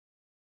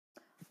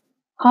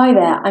Hi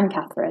there, I'm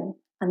Catherine,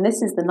 and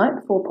this is the Night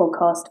Before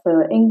podcast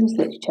for English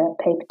Literature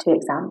Paper 2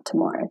 exam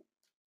tomorrow.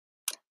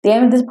 The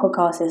aim of this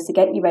podcast is to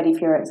get you ready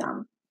for your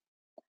exam.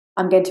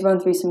 I'm going to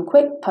run through some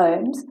quick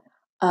poems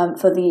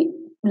for the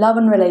Love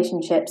and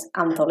Relationships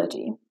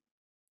anthology.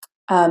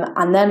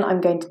 And then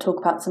I'm going to talk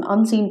about some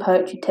unseen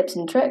poetry tips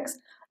and tricks,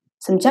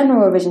 some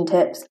general revision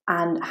tips,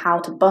 and how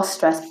to bust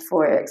stress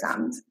before your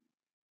exams.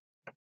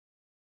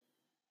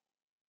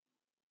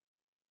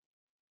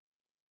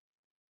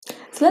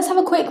 So let's have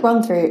a quick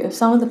run through of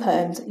some of the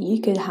poems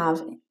you could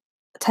have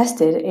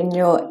tested in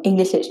your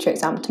English literature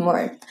exam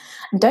tomorrow.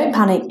 And don't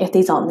panic if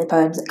these aren't the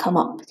poems that come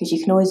up, because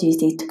you can always use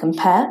these to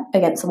compare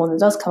against the one that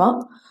does come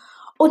up,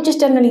 or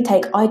just generally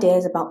take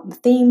ideas about the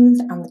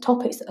themes and the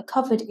topics that are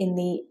covered in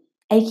the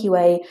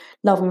AQA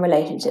love and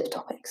relationships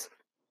topics.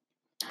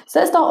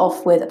 So let's start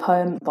off with a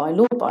poem by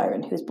Lord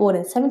Byron, who was born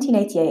in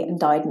 1788 and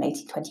died in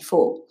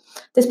 1824.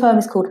 This poem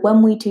is called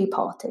When We Two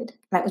Parted,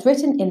 and it was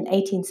written in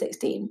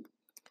 1816.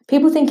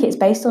 People think it's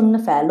based on an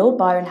affair Lord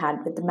Byron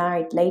had with the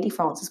married Lady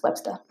Frances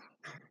Webster.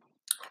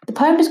 The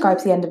poem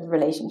describes the end of a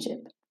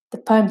relationship. The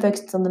poem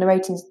focuses on the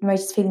narrator's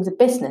feelings of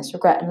bitterness,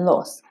 regret, and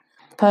loss.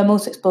 The poem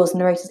also explores the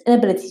narrator's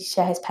inability to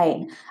share his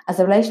pain, as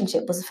the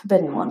relationship was a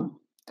forbidden one.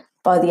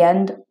 By the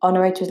end, our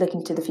narrator is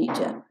looking to the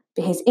future,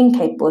 but he's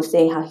incapable of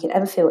seeing how he could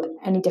ever feel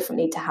any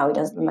differently to how he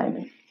does at the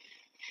moment.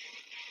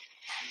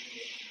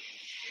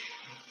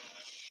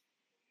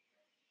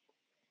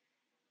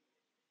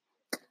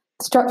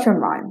 Structure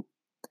and rhyme.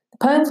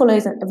 The poem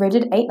follows a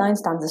rigid 8-line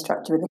stanza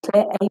structure with a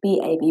clear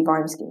A-B-A-B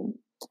rhyme scheme.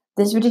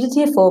 This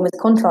rigidity of form is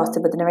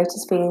contrasted with the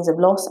narrator's feelings of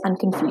loss and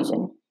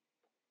confusion.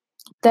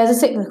 There's a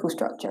cyclical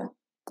structure.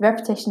 The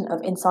repetition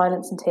of in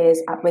silence and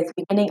tears at both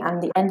the beginning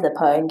and the end of the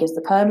poem gives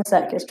the poem a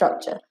circular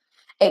structure.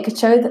 It could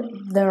show that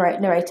the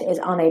narrator is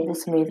unable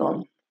to move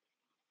on.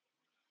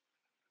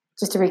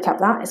 Just to recap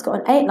that, it's got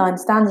an 8-line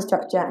stanza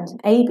structure and an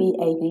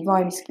A-B-A-B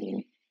rhyme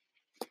scheme.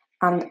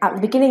 And at the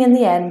beginning and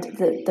the end,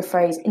 the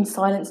phrase in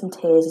silence and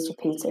tears is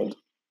repeated.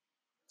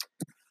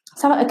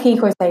 Let's have a key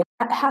quotation.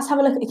 Let's have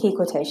a look at the key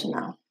quotation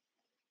now.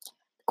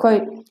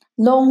 Quote,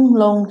 "Long,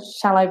 long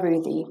shall I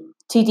rue thee,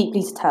 too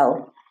deeply to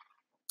tell."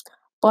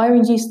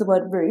 Byron's use of the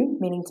word rue,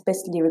 meaning to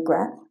bitterly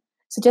regret,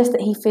 suggests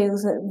that he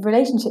feels that the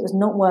relationship was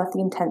not worth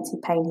the intense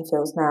pain he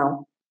feels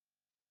now.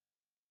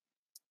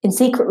 "In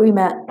secret we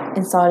met,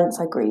 in silence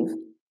I grieve."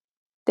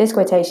 This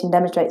quotation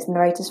demonstrates the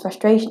narrator's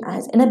frustration at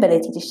his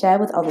inability to share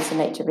with others the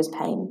nature of his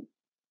pain.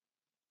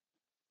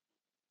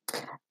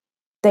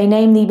 "They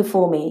name thee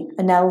before me,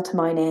 a knell to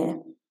mine ear."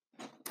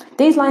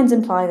 These lines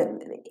imply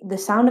that the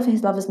sound of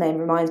his lover's name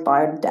reminds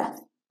Byron of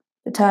death.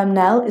 The term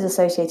knell is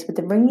associated with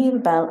the ringing of a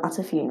bell at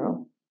a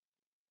funeral.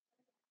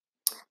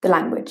 The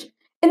language.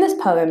 In this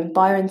poem,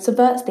 Byron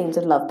subverts themes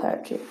of love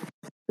poetry.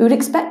 We would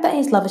expect that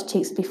his lover's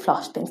cheeks would be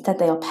flushed, but instead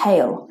they are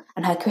pale,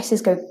 and her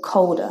kisses go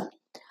colder.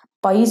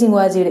 By using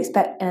words you would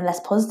expect in a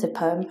less positive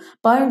poem,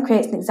 Byron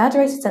creates an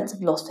exaggerated sense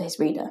of loss for his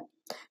reader.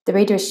 The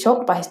reader is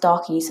shocked by his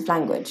darker use of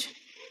language.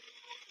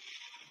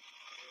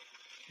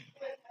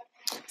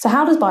 So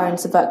how does Byron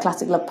subvert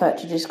classic love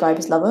poetry to describe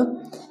his lover?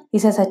 He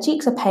says her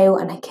cheeks are pale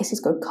and her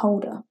kisses grow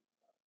colder.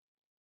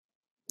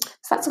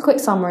 So that's a quick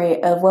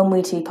summary of When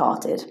We Two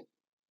Parted.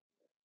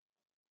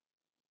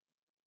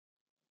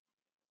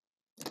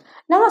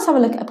 Now let's have a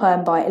look at a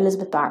poem by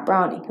Elizabeth Barrett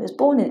Browning, who was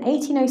born in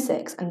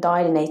 1806 and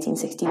died in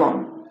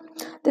 1861.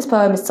 This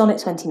poem is Sonnet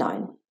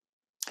 29,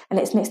 and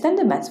it's an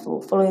extended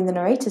metaphor following the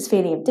narrator's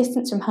feeling of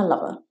distance from her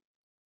lover.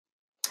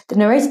 The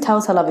narrator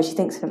tells her lover she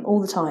thinks of him all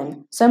the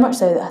time, so much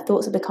so that her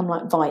thoughts have become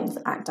like vines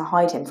that act to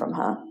hide him from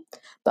her.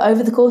 But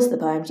over the course of the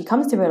poem, she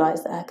comes to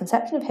realise that her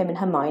conception of him in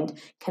her mind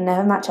can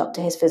never match up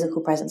to his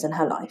physical presence in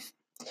her life.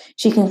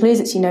 She concludes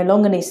that she no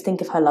longer needs to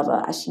think of her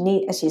lover as she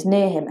is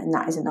near him, and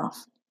that is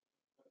enough.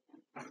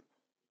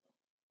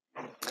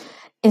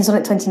 In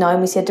Sonnet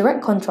 29, we see a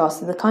direct contrast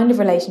to the kind of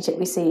relationship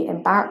we see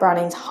in Barrett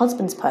Browning's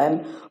husband's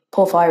poem,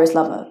 Porphyro's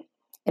Lover.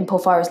 In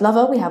Porphyro's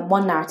Lover, we have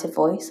one narrative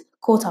voice,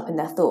 caught up in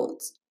their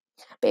thoughts.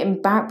 But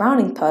in Barrett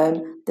Browning's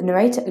poem, the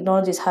narrator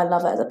acknowledges her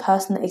lover as a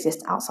person that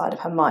exists outside of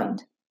her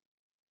mind.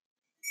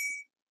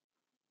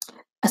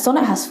 A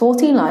sonnet has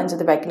 14 lines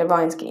with a regular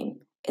rhyme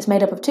scheme. It's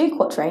made up of 2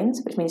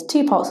 quatrains, which means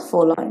 2 parts of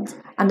 4 lines,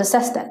 and a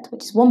sestet,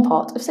 which is 1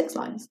 part of 6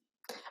 lines.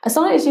 A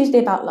sonnet is usually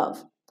about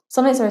love.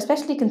 Sonnets are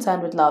especially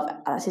concerned with love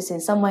that is in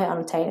some way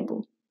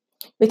unattainable.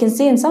 We can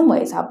see in some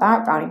ways how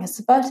Barrett Browning has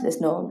subverted this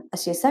norm,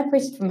 as she is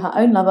separated from her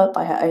own lover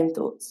by her own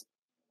thoughts.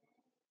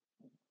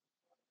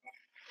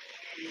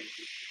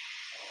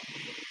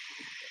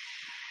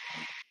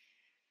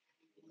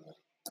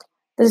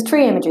 There's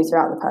tree imagery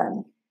throughout the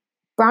poem.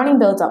 Browning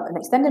builds up an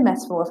extended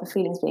metaphor of her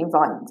feelings being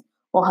violent,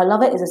 while her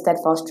lover is a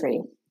steadfast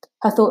tree.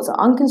 Her thoughts are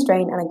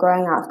unconstrained and are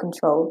growing out of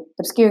control,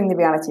 obscuring the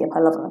reality of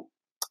her lover.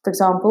 For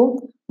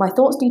example, "My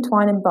thoughts do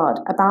twine and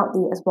bud about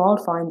thee as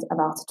wild vines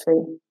about a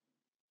tree."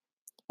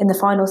 In the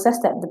final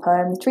sestet of the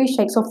poem, the tree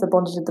shakes off the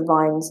bondage of the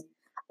vines.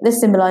 This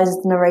symbolises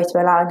the narrator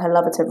allowing her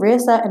lover to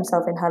reassert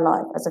himself in her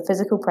life as a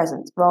physical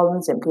presence rather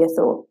than simply a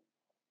thought.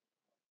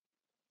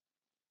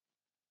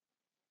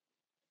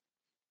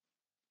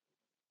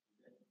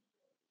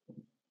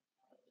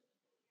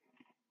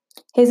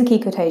 Here's a key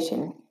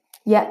quotation.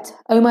 Yet,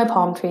 O my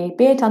palm tree,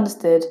 be it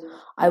understood,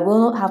 I will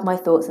not have my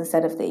thoughts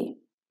instead of thee.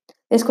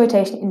 This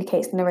quotation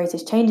indicates the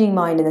narrator's changing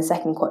mind in the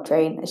second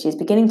quatrain as she is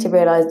beginning to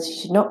realise that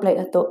she should not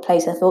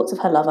place her thoughts of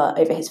her lover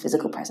over his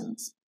physical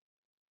presence.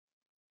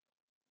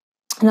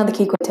 Another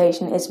key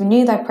quotation is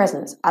renew thy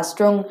presence as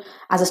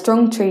a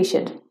strong tree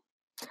should.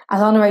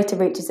 As our narrator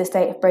reaches the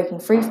state of breaking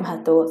free from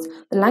her thoughts,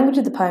 the language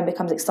of the poem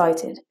becomes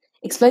excited.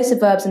 Explosive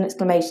verbs and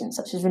exclamations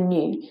such as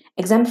renew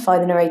exemplify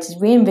the narrator's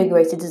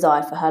reinvigorated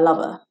desire for her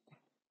lover.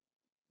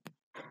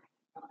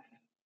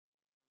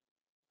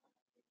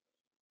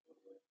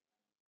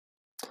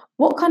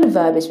 What kind of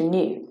verb is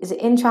renew? Is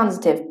it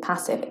intransitive,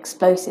 passive,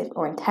 explosive,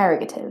 or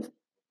interrogative?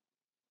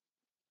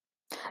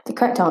 The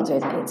correct answer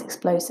is it's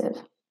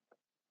explosive.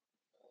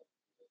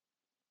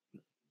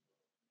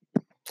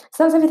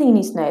 So that's everything you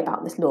need to know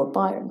about this Lord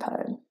Byron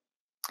poem.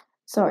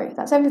 Sorry,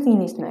 that's everything you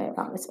need to know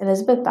about this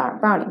Elizabeth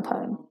Barrett Browning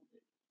poem.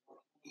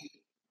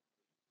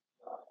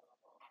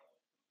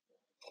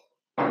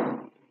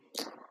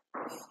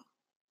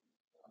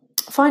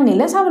 Finally,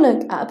 let's have a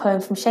look at a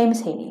poem from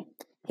Seamus Heaney.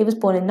 He was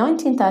born in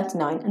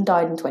 1939 and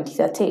died in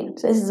 2013,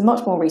 so this is a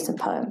much more recent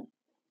poem.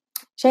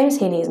 Seamus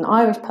Heaney is an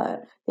Irish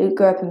poet who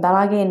grew up in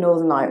Ballaghy in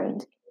Northern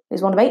Ireland. He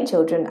was one of 8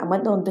 children and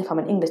went on to become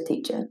an English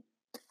teacher.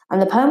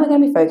 And the poem we're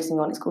going to be focusing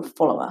on is called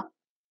Follower.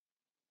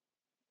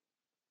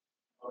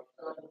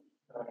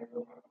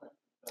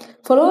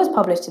 Follower was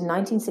published in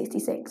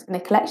 1966 in a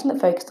collection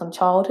that focused on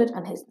childhood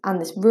and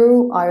this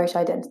rural Irish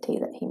identity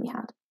that Heaney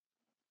had.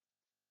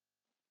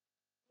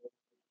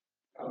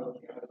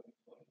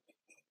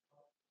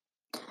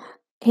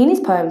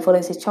 Heaney's poem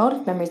follows his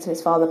childhood memories of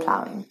his father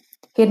ploughing.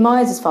 He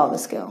admires his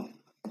father's skill.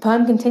 The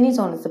poem continues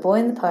on as the boy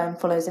in the poem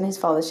follows in his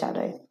father's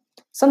shadow.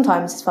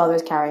 Sometimes his father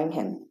is carrying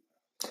him.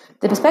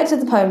 The perspective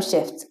of the poem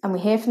shifts, and we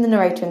hear from the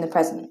narrator in the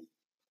present.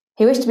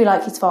 He wished to be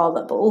like his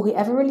father, but all he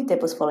ever really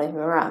did was follow him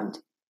around.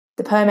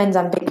 The poem ends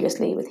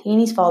ambiguously, with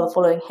Heaney's father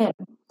following him,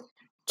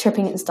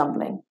 tripping and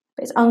stumbling,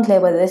 but it's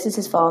unclear whether this is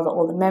his father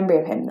or the memory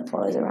of him that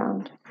follows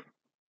around.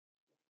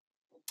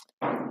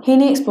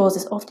 Heaney explores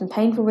this often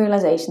painful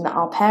realisation that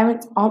our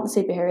parents aren't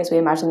the superheroes we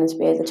imagine them to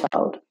be as a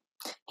child.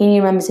 Heaney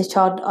remembers his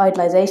childhood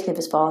idolisation of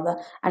his father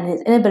and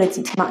his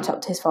inability to match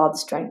up to his father's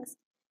strength.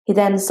 He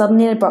then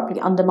suddenly and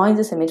abruptly undermines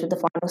this image with the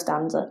final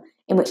stanza,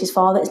 in which his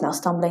father is now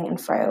stumbling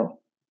and frail.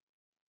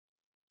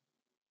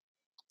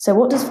 So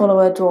what does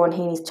Follower draw on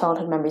Heaney's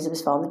childhood memories of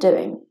his father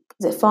doing?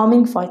 Is it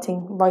farming,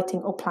 fighting,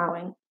 writing, or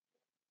ploughing?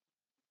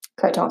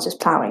 Correct answer is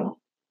ploughing.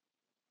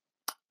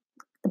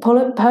 The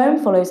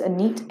poem follows a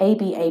neat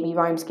AB-AB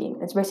rhyme scheme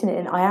and is written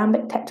in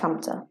iambic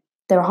tetrameter.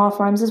 There are half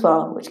rhymes as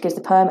well, which gives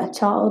the poem a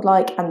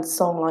childlike and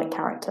song-like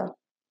character.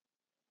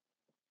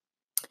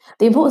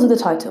 The importance of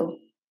the title.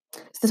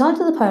 So the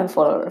title of the poem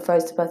Follower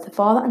refers to both the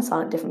father and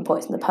son at different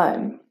points in the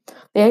poem.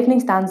 The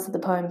opening stanzas of the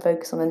poem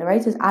focus on the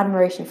narrator's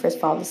admiration for his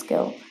father's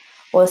skill,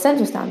 while the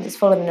central stanzas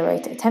follow the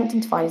narrator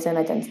attempting to find his own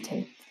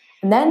identity.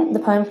 And then the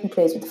poem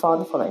concludes with the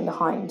father following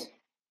behind.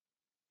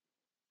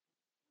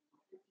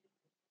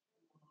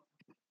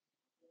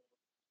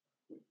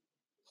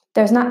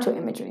 There is natural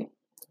imagery.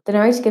 The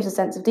narrator gives a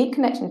sense of deep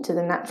connection to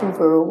the natural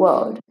rural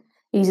world.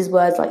 He uses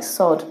words like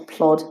sod,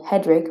 plod,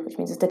 hedrig, which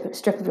means a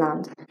strip of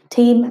land,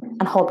 team,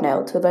 and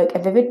hobnail to evoke a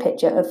vivid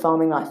picture of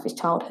farming life of his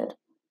childhood.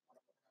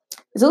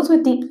 There's also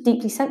a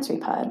deeply sensory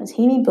poem as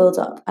Heaney builds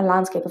up a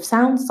landscape of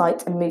sounds,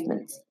 sights, and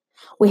movements.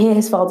 We hear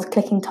his father's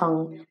clicking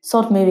tongue,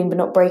 sod moving but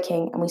not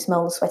breaking, and we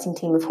smell the sweating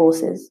team of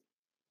horses.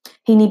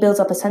 Heaney builds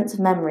up a sense of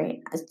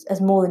memory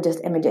as more than just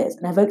images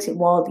and evokes it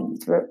wildly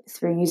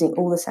through using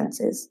all the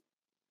senses.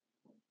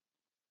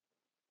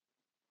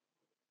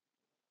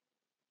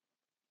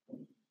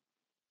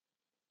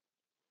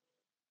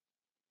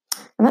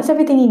 And that's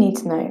everything you need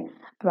to know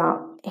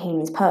about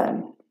Heaney's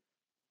poem.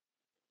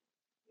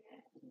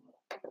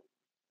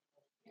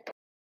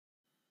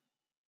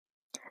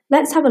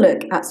 Let's have a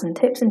look at some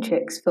tips and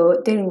tricks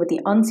for dealing with the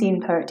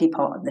unseen poetry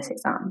part of this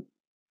exam.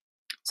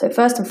 So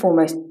first and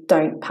foremost,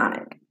 don't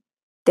panic.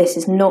 This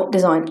is not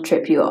designed to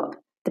trip you up.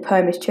 The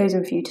poem is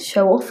chosen for you to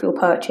show off your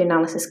poetry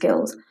analysis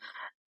skills,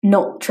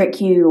 not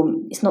trick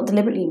you. It's not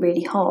deliberately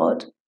really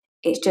hard.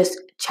 It's just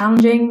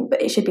challenging,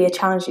 but it should be a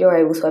challenge you're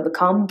able to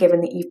overcome,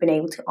 given that you've been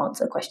able to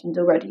answer questions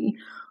already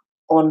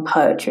on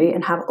poetry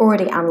and have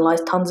already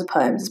analysed tons of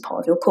poems as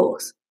part of your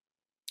course.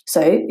 So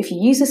if you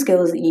use the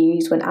skills that you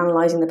used when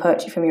analysing the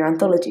poetry from your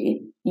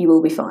anthology, you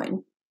will be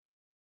fine.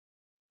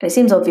 And it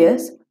seems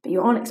obvious, but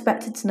you aren't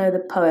expected to know the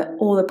poet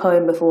or the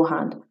poem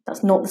beforehand.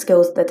 That's not the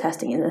skills that they're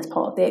testing in this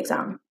part of the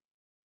exam.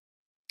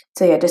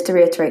 So yeah, just to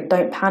reiterate,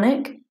 don't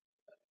panic.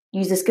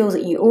 Use the skills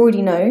that you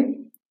already know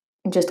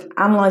and just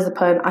analyse the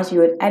poem as you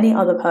would any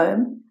other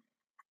poem.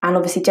 And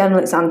obviously general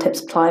exam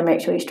tips apply.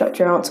 Make sure you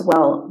structure your answer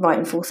well, write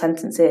in full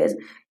sentences,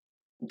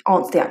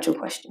 answer the actual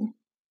question.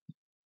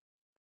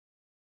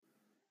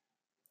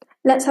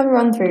 Let's have a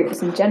run through of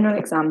some general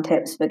exam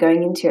tips for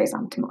going into your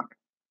exam tomorrow.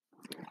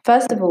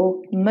 First of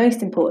all,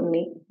 most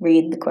importantly,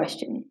 read the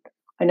question.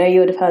 I know you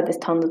would have heard this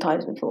tons of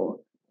times before,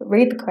 but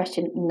read the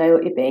question and know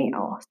what you're being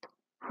asked.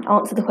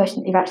 Answer the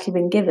question that you've actually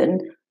been given,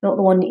 not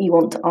the one that you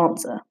want to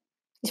answer.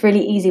 It's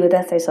really easy with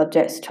essay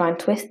subjects to try and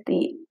twist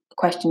the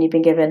question you've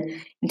been given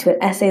into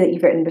an essay that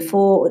you've written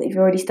before or that you've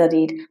already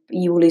studied, but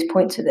you will lose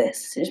points for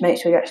this. So just make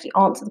sure you actually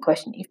answer the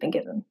question that you've been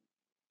given.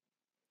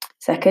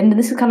 Second, and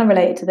this is kind of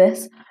related to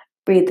this,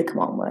 read the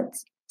command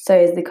words. So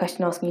is the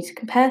question asking you to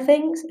compare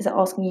things? Is it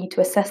asking you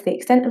to assess the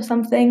extent of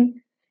something?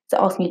 Is it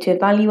asking you to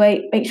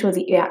evaluate? Make sure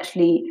that you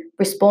actually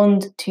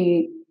respond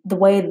to the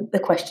way the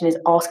question is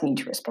asking you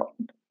to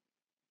respond.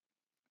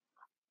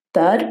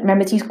 Third,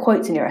 remember to use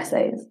quotes in your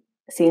essays.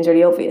 It seems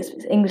really obvious, but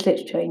it's English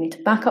literature. You need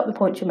to back up the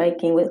points you're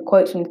making with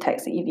quotes from the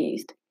text that you've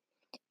used.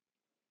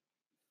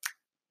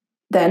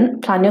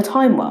 Then plan your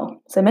time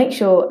well. So make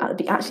sure at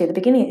the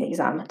beginning of the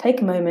exam,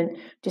 take a moment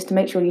just to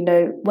make sure you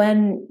know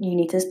when you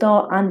need to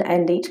start and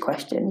end each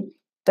question.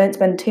 Don't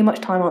spend too much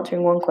time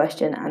answering one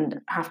question and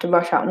have to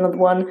rush out another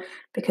one,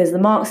 because the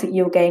marks that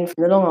you'll gain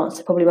from the long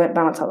answer probably won't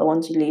balance out the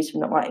ones you lose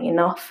from not writing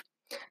enough.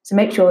 So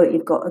make sure that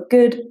you've got a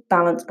good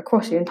balance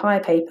across your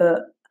entire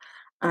paper.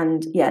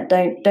 And yeah,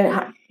 don't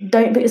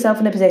put yourself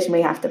in a position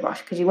where you have to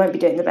rush, because you won't be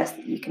doing the best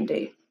that you can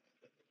do.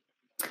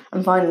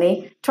 And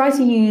finally, try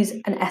to use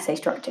an essay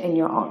structure in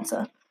your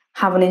answer.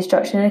 Have an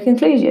introduction and a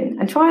conclusion,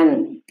 and try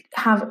and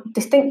have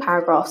distinct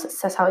paragraphs that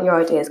set out your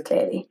ideas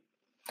clearly.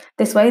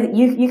 This way that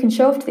you can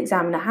show off to the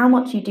examiner how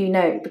much you do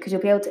know, because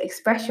you'll be able to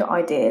express your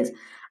ideas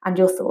and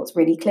your thoughts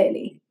really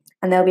clearly.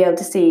 And they'll be able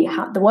to see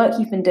how the work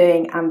you've been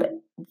doing and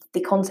the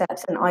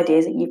concepts and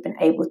ideas that you've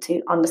been able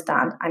to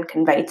understand and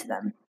convey to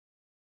them.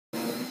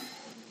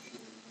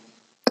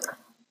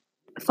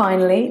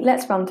 Finally,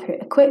 let's run through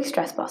a quick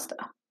stress buster.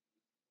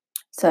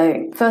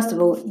 So, first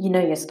of all, you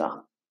know your stuff.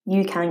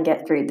 You can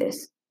get through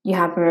this. You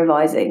have been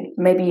revising.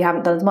 Maybe you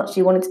haven't done as much as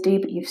you wanted to do,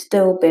 but you've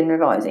still been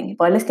revising.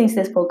 By listening to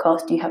this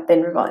podcast, you have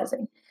been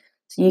revising.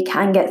 So you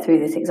can get through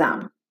this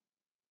exam.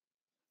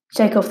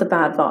 Shake off the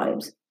bad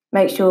vibes.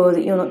 Make sure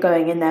that you're not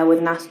going in there with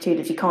an attitude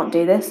of you can't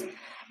do this.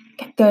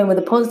 Go in with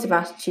a positive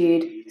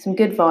attitude, some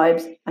good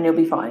vibes, and you'll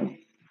be fine.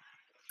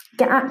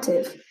 Get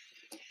active.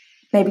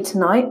 Maybe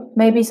tonight,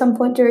 maybe some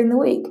point during the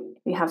week,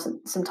 if you have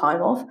some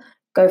time off,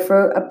 go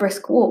for a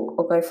brisk walk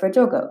or go for a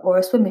jogger or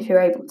a swim if you're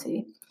able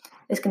to.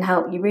 This can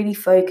help you really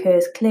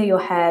focus, clear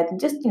your head, and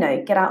just,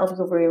 get out of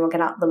your room or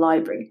get out of the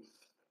library.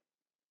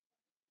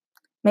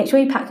 Make sure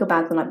you pack your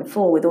bag the night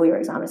before with all your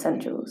exam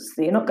essentials,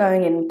 so you're not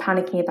going in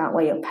panicking about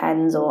where your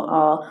pens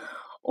are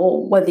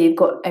or whether you've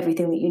got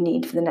everything that you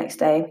need for the next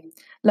day.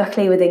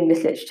 Luckily, with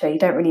English literature, you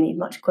don't really need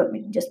much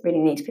equipment. You just really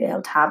need to be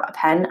able to have a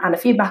pen and a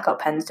few backup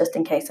pens just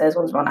in case those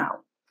ones run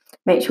out.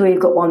 Make sure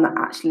you've got one that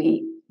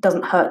actually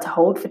doesn't hurt to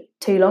hold for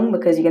too long,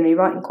 because you're going to be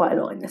writing quite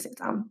a lot in this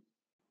exam.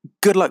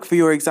 Good luck for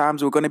your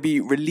exams. We're going to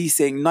be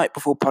releasing night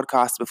before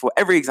podcasts before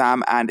every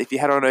exam. And if you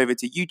head on over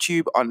to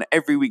YouTube on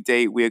every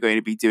weekday, we are going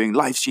to be doing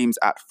live streams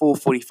at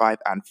 4:45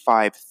 and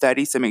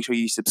 5:30. So make sure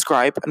you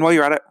subscribe. And while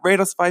you're at it, rate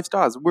us 5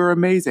 stars. We're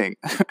amazing.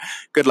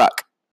 Good luck.